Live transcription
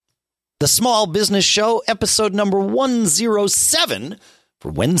The Small Business Show, episode number 107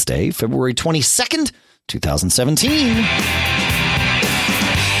 for Wednesday, February 22nd, 2017.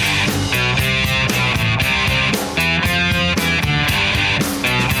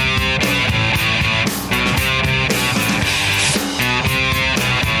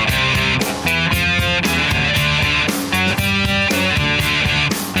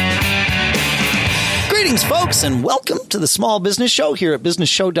 Greetings, folks, and welcome to the Small Business Show here at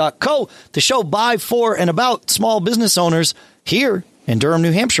businessshow.co, the show by, for, and about small business owners here in Durham,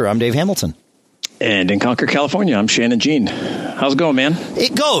 New Hampshire. I'm Dave Hamilton. And in Concord, California, I'm Shannon Jean. How's it going, man?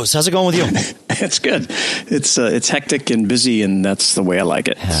 It goes. How's it going with you? It's good. It's hectic and busy, and that's the way I like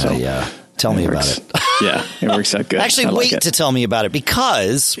it. Yeah. Tell me about it. Yeah, it works out good. Actually, wait to tell me about it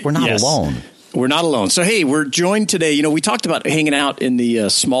because we're not alone. We're not alone. So, hey, we're joined today. You know, we talked about hanging out in the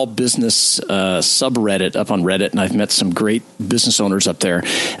small business subreddit up on Reddit, and I've met some great business owners up there.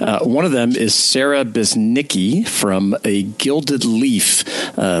 One of them is Sara Beznicki from a Gilded Leaf.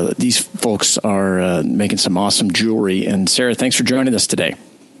 These folks are making some awesome jewelry. And Sara, thanks for joining us today.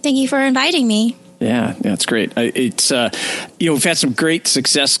 Thank you for inviting me. Yeah, it's great. It's we've had some great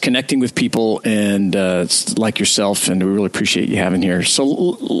success connecting with people and like yourself, and we really appreciate you having here.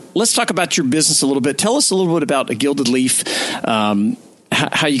 So let's talk about your business a little bit. Tell us a little bit about a Gilded Leaf, how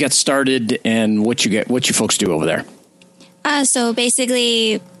you got started, and what you folks do over there. So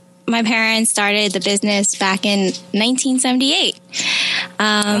basically, my parents started the business back in 1978.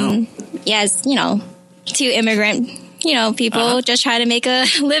 Wow. Yes, two immigrant. People just try to make a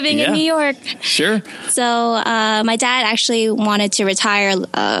living in New York. Sure. So my dad actually wanted to retire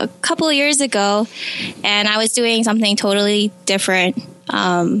a couple of years ago, and I was doing something totally different.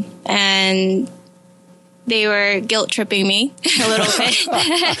 And they were guilt tripping me a little bit.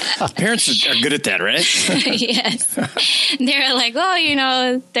 Parents are good at that, right? Yes. They were like,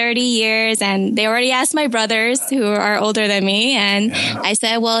 30 years. And they already asked my brothers who are older than me. And I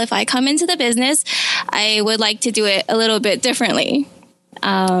said, well, if I come into the business, I would like to do it a little bit differently.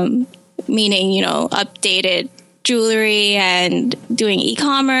 Meaning, updated jewelry and doing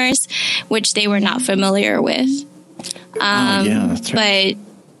e-commerce, which they were not familiar with. That's right. But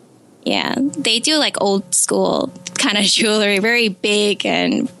yeah, they do like old school kind of jewelry, very big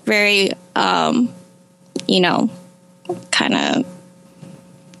and very, kind of,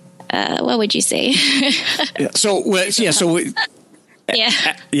 what would you say? After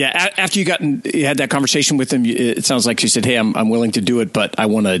you had that conversation with them, it sounds like you said, "Hey, I'm willing to do it, but I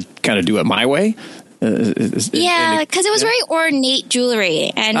want to kind of do it my way." Because it was very ornate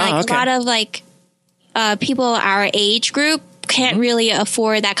jewelry, and a lot of people our age group can't really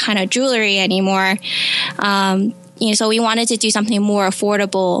afford that kind of jewelry anymore. So we wanted to do something more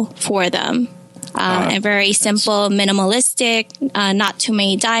affordable for them, and very simple, minimalistic, not too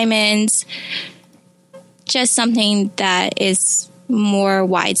many diamonds, just something that is more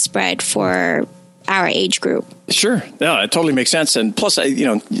widespread for our age group. Sure. No, it totally makes sense. And plus,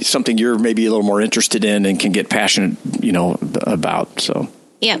 something you're maybe a little more interested in and can get passionate, about. So.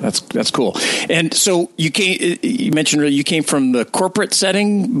 Yeah, that's cool. And so you mentioned you came from the corporate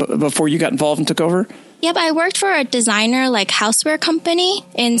setting before you got involved and took over? Yep, I worked for a designer houseware company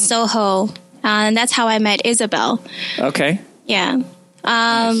in Soho, and that's how I met Isabel. Okay. Yeah.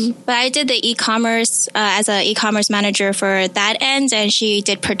 Nice. But I did the e-commerce as an e-commerce manager for that end, and she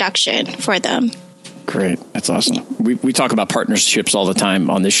did production for them. Great. That's awesome. We talk about partnerships all the time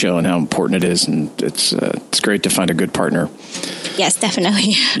on this show and how important it is, and it's great to find a good partner. Yes,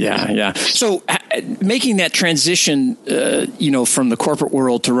 definitely. Yeah. So making that transition, from the corporate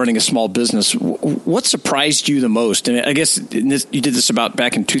world to running a small business, what surprised you the most? And I guess you did this about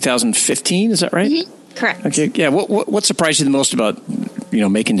back in 2015, is that right? Mm-hmm. Correct. Okay. Yeah. What surprised you the most about,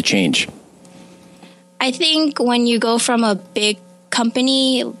 making the change? I think when you go from a big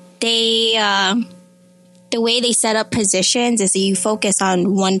company, the way they set up positions is you focus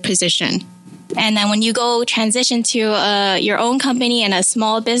on one position. And then when you go transition to your own company and a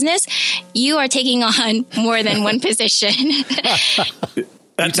small business, you are taking on more than one position.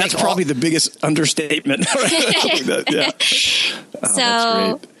 That's probably the biggest understatement. Yeah.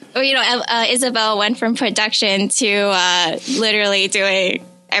 So, Isabel went from production to literally doing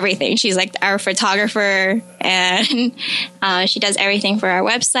everything. She's like our photographer, and she does everything for our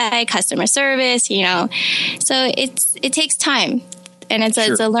website, customer service, So it takes time. And it's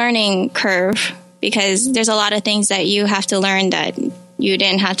a learning curve because there's a lot of things that you have to learn that you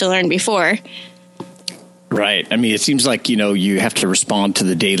didn't have to learn before. Right. I mean, it seems like, you have to respond to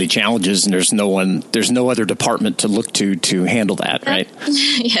the daily challenges, and there's no other department to look to handle that, right?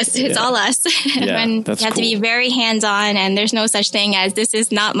 Yes, it's all us. Yeah, and that's you have to be very hands-on, and there's no such thing as this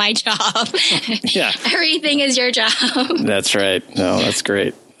is not my job. Yeah. Everything is your job. That's right. No, that's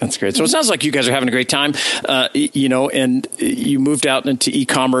great. That's great. So it sounds like you guys are having a great time, and you moved out into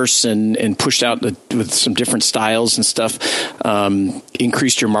e-commerce and pushed out with some different styles and stuff,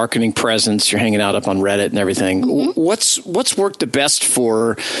 increased your marketing presence. You're hanging out up on Reddit and everything. Mm-hmm. What's worked the best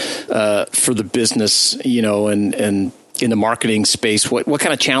for the business, and in the marketing space? What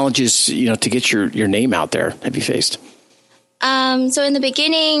kind of challenges, to get your name out there have you faced? So in the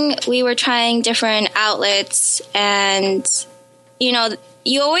beginning, we were trying different outlets, and,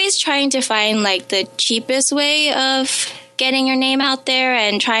 you're always trying to find like the cheapest way of getting your name out there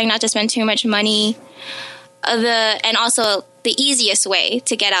and trying not to spend too much money. And also the easiest way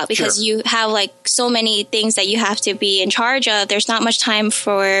to get out, because you have like so many things that you have to be in charge of. There's not much time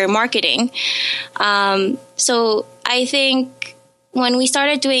for marketing. So I think when we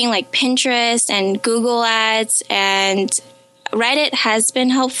started doing like Pinterest and Google ads, and Reddit has been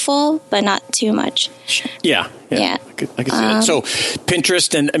helpful, but not too much. Yeah. I can see that. So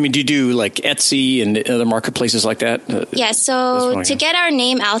Pinterest, and do you do like Etsy and other marketplaces like that? So to get our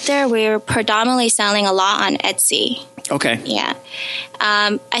name out there, we're predominantly selling a lot on Etsy. Okay. Yeah.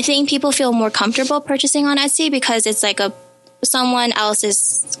 I think people feel more comfortable purchasing on Etsy because it's like someone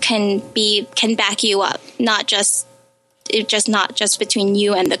else can back you up, not just between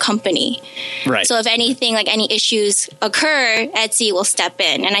you and the company. Right. So if anything, like any issues occur, Etsy will step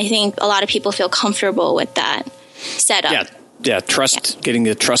in. And I think a lot of people feel comfortable with that setup. Yeah. Getting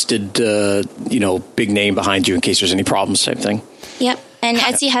a trusted, big name behind you in case there's any problems type thing. Yep. And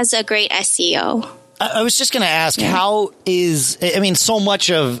Etsy has a great SEO. I was just going to ask, how so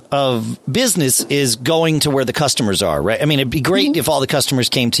much of business is going to where the customers are, right? It'd be great if all the customers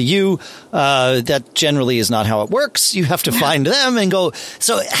came to you. That generally is not how it works. You have to find them and go.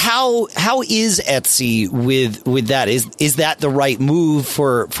 So how is Etsy with that? Is that the right move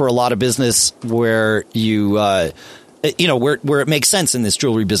for a lot of business where you, where it makes sense in this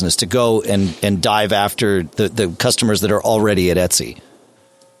jewelry business to go and dive after the customers that are already at Etsy?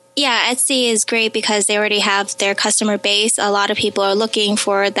 Yeah, Etsy is great because they already have their customer base. A lot of people are looking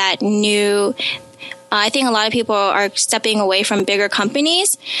for that new. I think a lot of people are stepping away from bigger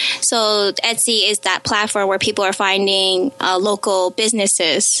companies. So Etsy is that platform where people are finding local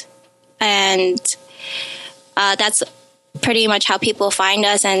businesses. And that's pretty much how people find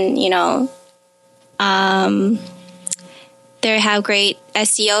us. And, they have great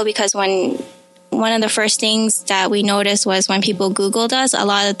SEO because one of the first things that we noticed was when people Googled us, a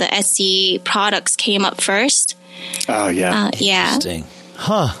lot of the Etsy products came up first. Oh, yeah. Interesting.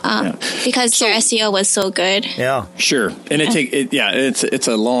 Huh. Because their SEO was so good. Yeah. Sure. And it's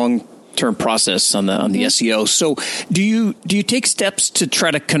a long-term process on the SEO. So do you take steps to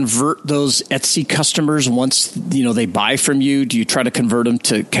try to convert those Etsy customers once, they buy from you? Do you try to convert them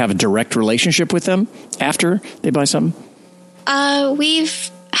to have a direct relationship with them after they buy something?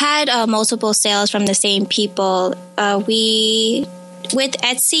 We've had multiple sales from the same people. With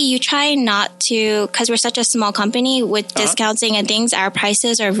Etsy, you try not to, because we're such a small company with discounting and things, our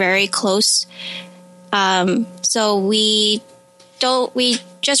prices are very close. So we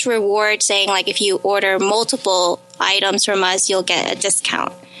just reward saying like, if you order multiple items from us, you'll get a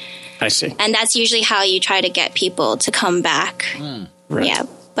discount. I see. And that's usually how you try to get people to come back. Right. Yeah.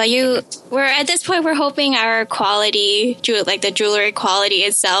 But we're at this point, we're hoping our quality, like the jewelry quality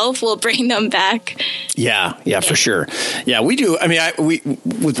itself, will bring them back. Yeah, for sure. Yeah, we do. We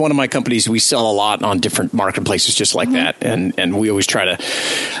with one of my companies, we sell a lot on different marketplaces just like that. And we always try to,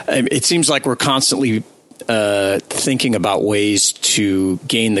 it seems like we're constantly thinking about ways to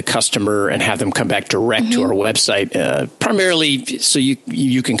gain the customer and have them come back direct to our website, primarily so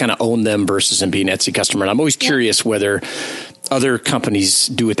you can kind of own them versus them being an Etsy customer. And I'm always curious whether other companies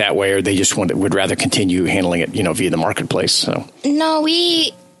do it that way, or they just would rather continue handling it, via the marketplace. So no,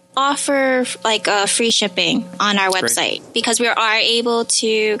 we offer like free shipping on our website because we are able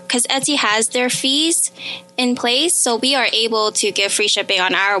to, because Etsy has their fees in place, so we are able to give free shipping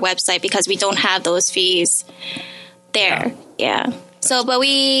on our website because we don't have those fees there. Yeah. So, but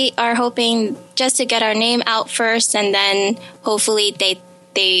we are hoping just to get our name out first, and then hopefully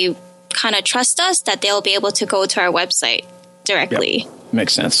they kind of trust us that they'll be able to go to our website directly. Yep.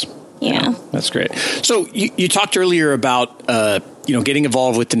 Makes sense. Yeah. That's great. So you talked earlier about, getting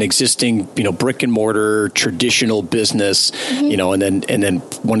involved with an existing, brick and mortar traditional business, and then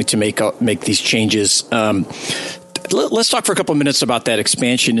wanting to make these changes. let's talk for a couple of minutes about that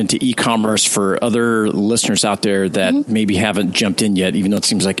expansion into e-commerce for other listeners out there that maybe haven't jumped in yet, even though it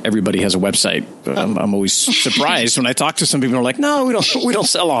seems like everybody has a website. I'm always surprised when I talk to some people who are like, no, we don't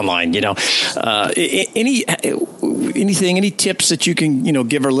sell online. Any tips that you can,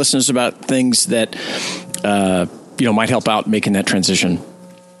 give our listeners about things that, might help out making that transition?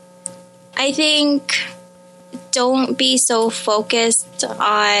 I think don't be so focused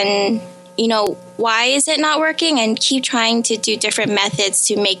on, why is it not working, and keep trying to do different methods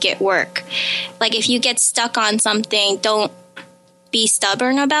to make it work. Like if you get stuck on something, don't be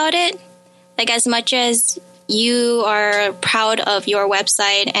stubborn about it. Like as much as you are proud of your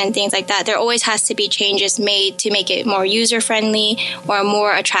website and things like that, there always has to be changes made to make it more user-friendly or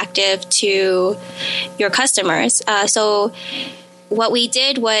more attractive to your customers. So what we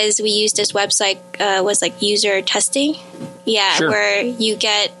did was we used this website, was like user testing. Yeah, sure. Where you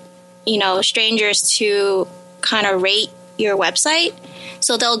get, strangers to kind of rate your website.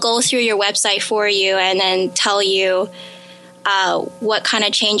 So they'll go through your website for you and then tell you what kind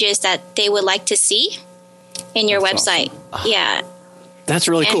of changes that they would like to see in your website. Awesome. Yeah. That's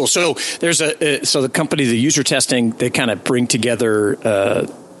really cool. So there's so the company, the user testing, they kind of bring together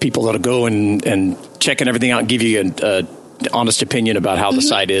people that'll go and check everything out and give you an honest opinion about how the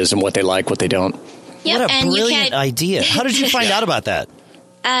site is and what they like, what they don't. Yep. What a brilliant idea. How did you find out about that?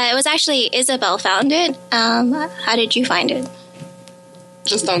 It was actually Isabel found it. How did you find it?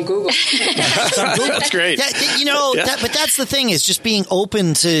 Just on Google. That's great. But that's the thing, is just being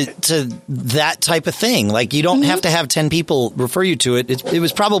open to that type of thing. Like you don't have to have 10 people refer you to it. It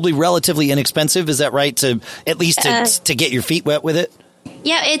was probably relatively inexpensive. Is that right? To at least to get your feet wet with it?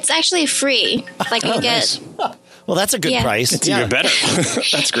 Yeah, it's actually free. Like you get. Nice. Well, that's a good price. It's even better.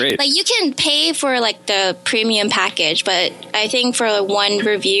 That's great. Like you can pay for like the premium package, but I think for one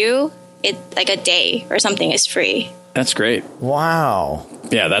review, it like a day or something is free. That's great. Wow.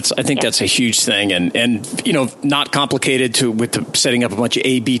 Yeah, I think that's a huge thing, and not complicated with setting up a bunch of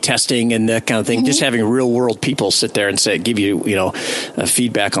A/B testing and that kind of thing. Just having real world people sit there and give you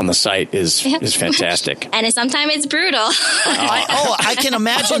feedback on the site is fantastic. And sometimes it's brutal. I can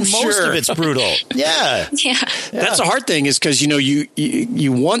imagine most of it's brutal. Yeah. That's a hard thing, is because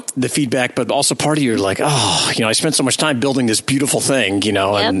you want the feedback, but also part of you are like, I spent so much time building this beautiful thing,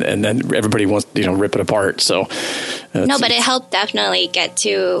 and then everybody wants rip it apart. So but it helped definitely get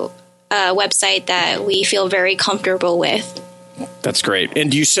to a website that we feel very comfortable with. That's great.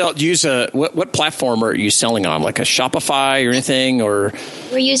 And do you use what platform are you selling on? Like a Shopify or anything, or?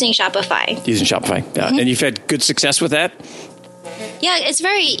 We're using Shopify. Using Shopify. Yeah. And you've had good success with that? Yeah, it's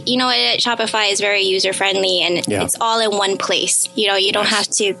very, Shopify is very user friendly, and it's all in one place. You don't have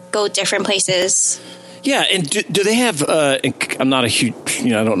to go different places. Yeah, and do they have? I'm not a huge,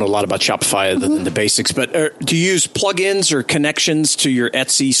 I don't know a lot about Shopify other than the basics, but do you use plugins or connections to your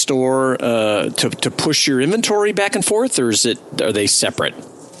Etsy store to push your inventory back and forth, or are they separate?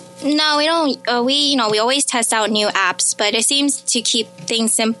 No, we don't. We always test out new apps, but it seems to keep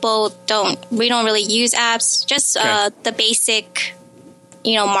things simple. We don't really use apps, just the basic,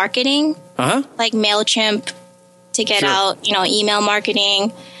 marketing, like MailChimp to get out, email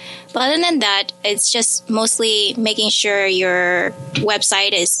marketing. But other than that, it's just mostly making sure your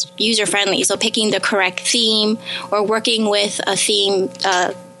website is user-friendly. So picking the correct theme or working with a theme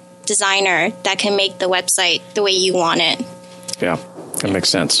designer that can make the website the way you want it. Yeah, that makes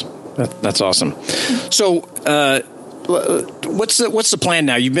sense. That's awesome. So what's the plan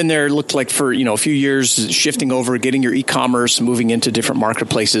now? You've been there, it looked like, for a few years, shifting over, getting your e-commerce, moving into different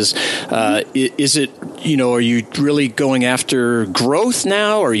marketplaces. Is it, are you really going after growth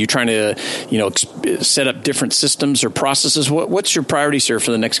now? Or are you trying to, set up different systems or processes? What's your priorities here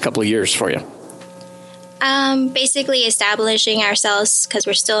for the next couple of years for you? Basically establishing ourselves, because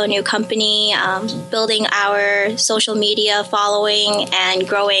we're still a new company, building our social media following and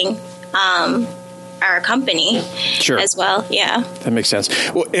growing our company as well. Yeah, that makes sense.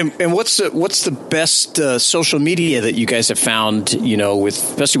 Well, and what's the best social media that you guys have found,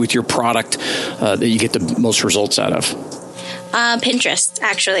 especially with your product, that you get the most results out of? Pinterest,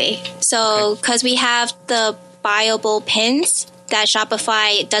 actually. So because we have the buyable pins that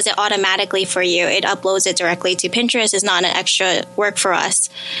Shopify does it automatically for you. It uploads it directly to Pinterest. It's not an extra work for us.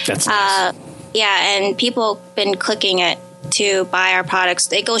 That's nice. Yeah, and people have been clicking it to buy our products.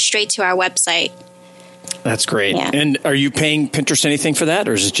 They go straight to our website. That's great. Yeah. And are you paying Pinterest anything for that,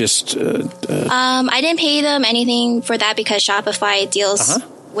 or is it just? I didn't pay them anything for that because Shopify deals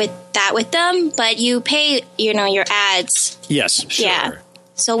with them. But you pay, your ads. Yes. Sure. Yeah.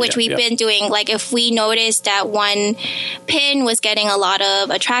 So which we've been doing. Like if we noticed that one pin was getting a lot of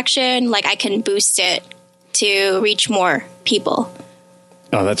attraction, like I can boost it. to reach more people.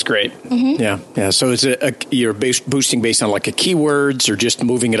 Oh, that's great. Mm-hmm. Yeah. So is it you're boosting based on like a keywords or just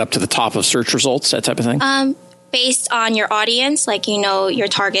moving it up to the top of search results, that type of thing? Based on your audience, like, your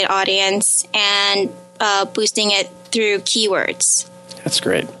target audience, and boosting it through keywords. That's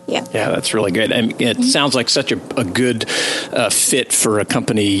great. Yeah, that's really good. And it sounds like such a good fit for a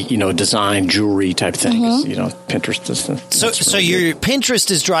company, design, jewelry type thing. Pinterest is so your Pinterest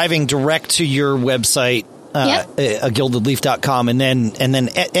is driving direct to your website. Gildedleaf.com, and then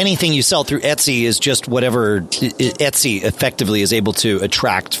anything you sell through Etsy is just whatever Etsy effectively is able to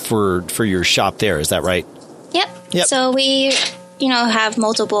attract for your shop there. Is that right? Yep. So we, have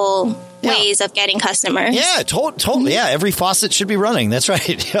multiple ways of getting customers. Yeah, totally. Yeah, every faucet should be running. That's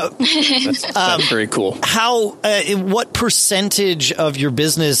right. Yep. That's very cool. What percentage of your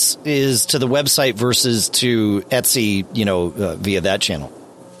business is to the website versus to Etsy, via that channel?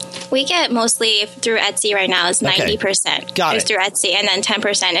 We get mostly through Etsy right now. It's 90%. Got it. Through Etsy, and then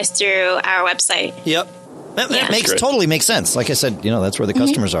 10% is through our website. Yep. That totally makes sense. Like I said, that's where the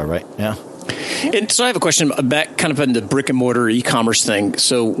customers are, right? Yeah. And so I have a question back kind of on the brick and mortar e-commerce thing.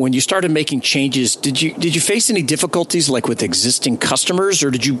 So when you started making changes, did you face any difficulties like with existing customers, or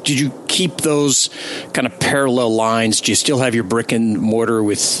did you keep those kind of parallel lines? Do you still have your brick and mortar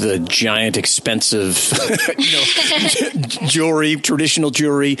with the giant expensive jewelry, traditional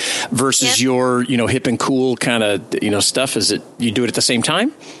jewelry versus your hip and cool kind of stuff? Is it you do it at the same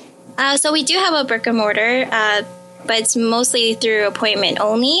time? So we do have a brick and mortar, but it's mostly through appointment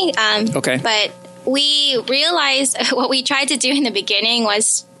only. But we realized what we tried to do in the beginning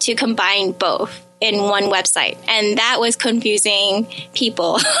was to combine both in one website. And that was confusing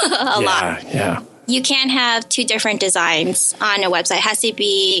people a lot. Yeah. You can't have two different designs on a website. It has to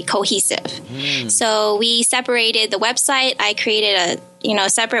be cohesive. So we separated the website. I created a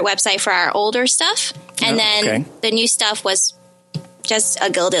separate website for our older stuff. And then the new stuff was just a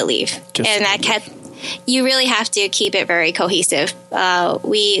Gilded Leaf. And that kept... You really have to keep it very cohesive. One of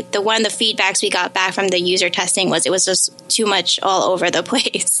the feedbacks we got back from the user testing was it was just too much all over the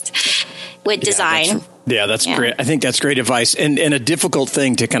place with design. That's great. I think that's great advice, and a difficult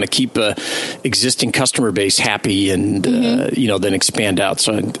thing to kind of keep a existing customer base happy and then expand out.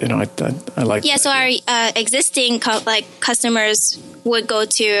 So I like. Yeah. That. So our existing customers would go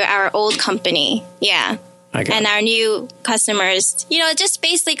to our old company. Yeah. And our new customers, just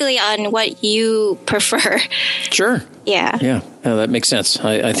basically on what you prefer. Sure. Yeah. Yeah. That makes sense.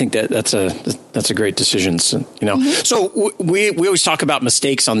 I think that's a great decision. So, So we always talk about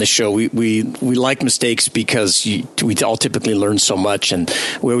mistakes on this show. We like mistakes because we all typically learn so much, and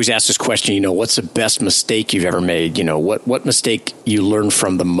we always ask this question. What's the best mistake you've ever made? What mistake you learned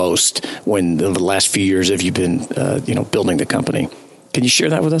from the most when the last few years have you been building the company? Can you share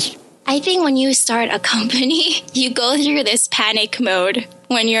that with us? I think when you start a company, you go through this panic mode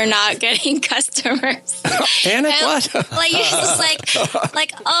when you're not getting customers. Panic? What? You're just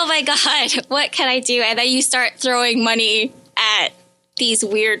like, oh my God, what can I do? And then you start throwing money at these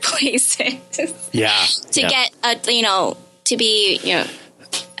weird places. Yeah. To get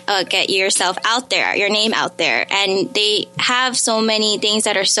get yourself out there, your name out there. And they have so many things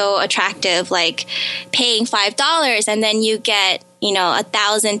that are so attractive, like paying $5 and then you get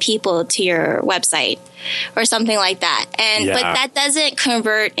 1,000 people to your website or something like that. But that doesn't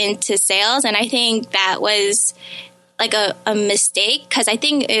convert into sales. And I think that was like a mistake, because I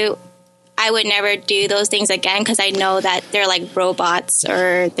think I would never do those things again, because I know that they're like robots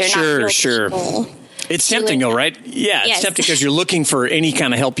or they're not real people. It's tempting though, right? Yeah, it's tempting because you're looking for any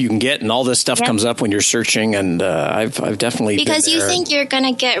kind of help you can get, and all this stuff comes up when you're searching. And I've definitely because been there. You think you're going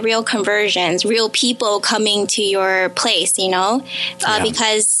to get real conversions, real people coming to your place,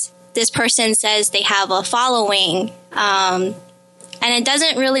 because this person says they have a following, and it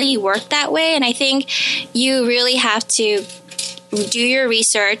doesn't really work that way. And I think you really have to do your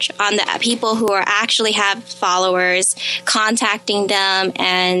research on the people who are actually have followers, contacting them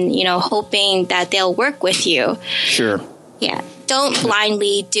and, hoping that they'll work with you. Sure. Yeah. Don't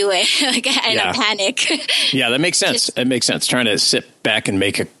blindly do it in a panic. Yeah, that makes sense. It makes sense. Trying to sit back and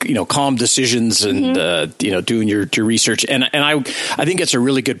make calm decisions and doing your research. And I think it's a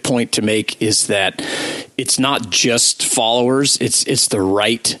really good point to make, is that it's not just followers. It's the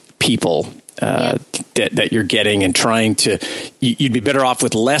right people that you're getting, and trying to, you'd be better off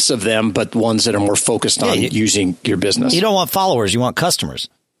with less of them, but ones that are more focused on using your business. You don't want followers, you want customers.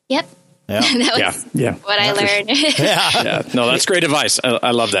 Yep. Yeah. That was what I learned. Yeah. No, that's great advice.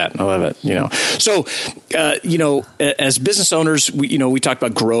 I love that. I love it. So, as business owners, we talk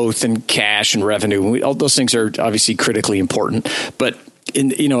about growth and cash and revenue. All those things are obviously critically important, but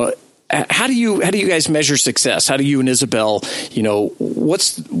how do you guys measure success? How do you and Isabel,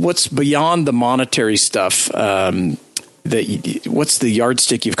 what's beyond the monetary stuff? What's the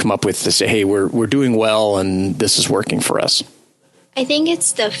yardstick you've come up with to say, hey, we're doing well and this is working for us? I think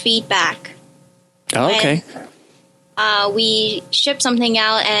it's the feedback. Oh, okay. We ship something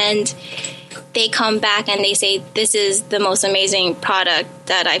out and they come back and they say, this is the most amazing product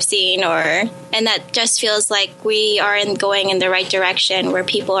that I've seen, and that just feels like we are going in the right direction where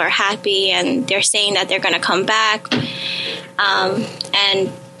people are happy and they're saying that they're going to come back,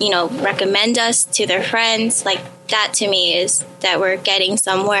 and, recommend us to their friends. Like that to me is that we're getting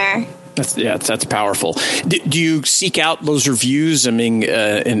somewhere. That's powerful. Do you seek out those reviews? I mean,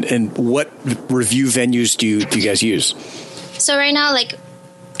 and what review venues do you guys use? So right now, like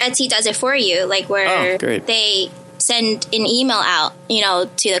Etsy does it for you, like where they send an email out,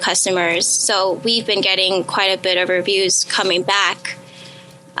 to the customers. So we've been getting quite a bit of reviews coming back.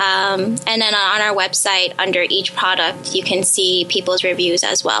 And then on our website, under each product, you can see people's reviews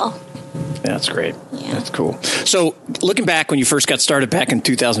as well. That's great. Yeah. That's cool. So looking back when you first got started back in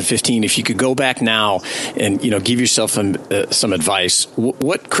 2015, if you could go back now and, give yourself some advice,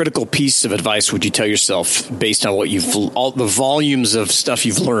 what critical piece of advice would you tell yourself based on all the volumes of stuff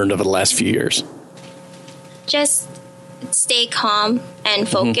you've learned over the last few years? Just stay calm and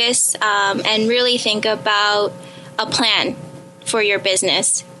focus, and really think about a plan for your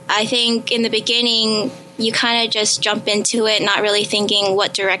business. I think in the beginning, you kind of just jump into it, not really thinking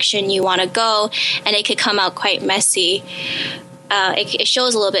what direction you want to go, and it could come out quite messy. It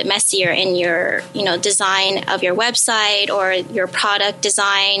shows a little bit messier in your, design of your website or your product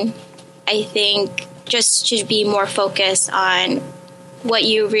design. I think just should be more focused on what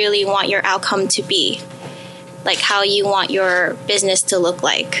you really want your outcome to be, like how you want your business to look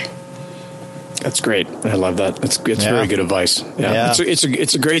like. That's great. I love that. It's very good advice. Yeah.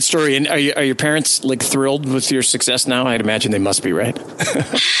 It's a great story. And are your parents thrilled with your success now? I'd imagine they must be, right?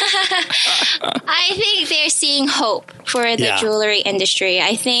 I think they're seeing hope for the jewelry industry.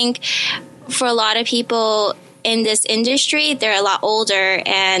 I think for a lot of people in this industry, they're a lot older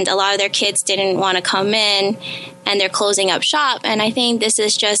and a lot of their kids didn't want to come in and they're closing up shop. And I think this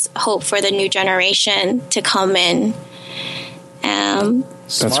is just hope for the new generation to come in.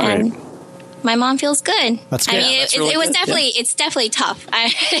 That's great. My mom feels good. That's good. I mean, it's definitely tough.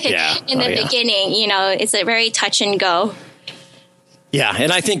 In the beginning, it's a very touch and go. Yeah,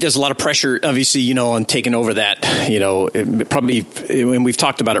 and I think there's a lot of pressure, obviously, on taking over that, probably, and we've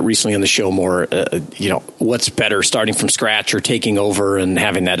talked about it recently on the show more, what's better, starting from scratch or taking over and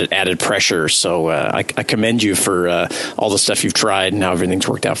having that added pressure. So I commend you for all the stuff you've tried and how everything's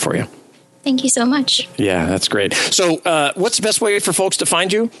worked out for you. Thank you so much. Yeah, that's great. So what's the best way for folks to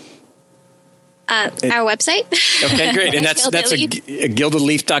find you? Our website. Okay, great. And that's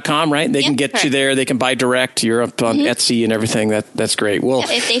gildedleaf.com, right? They can get you there. They can buy direct. You're up on Etsy and everything. That's great. Well,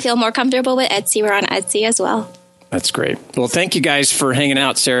 if they feel more comfortable with Etsy, we're on Etsy as well. That's great. Well, thank you guys for hanging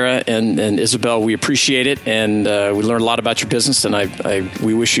out, Sara and Isabel. We appreciate it. And we learned a lot about your business. And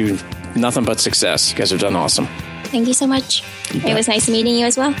we wish you nothing but success. You guys have done awesome. Thank you so much. It was nice meeting you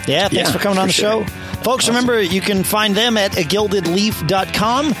as well. Yeah, thanks for coming on the show. Folks, remember, you can find them at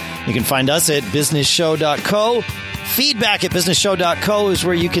gildedleaf.com. You can find us at businessshow.co. Feedback at businessshow.co is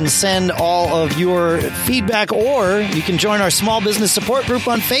where you can send all of your feedback, or you can join our small business support group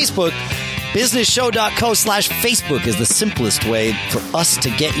on Facebook. Businessshow.co/Facebook is the simplest way for us to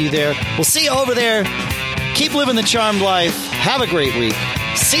get you there. We'll see you over there. Keep living the charmed life. Have a great week.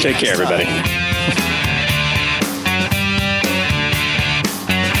 See you Take care, time. everybody.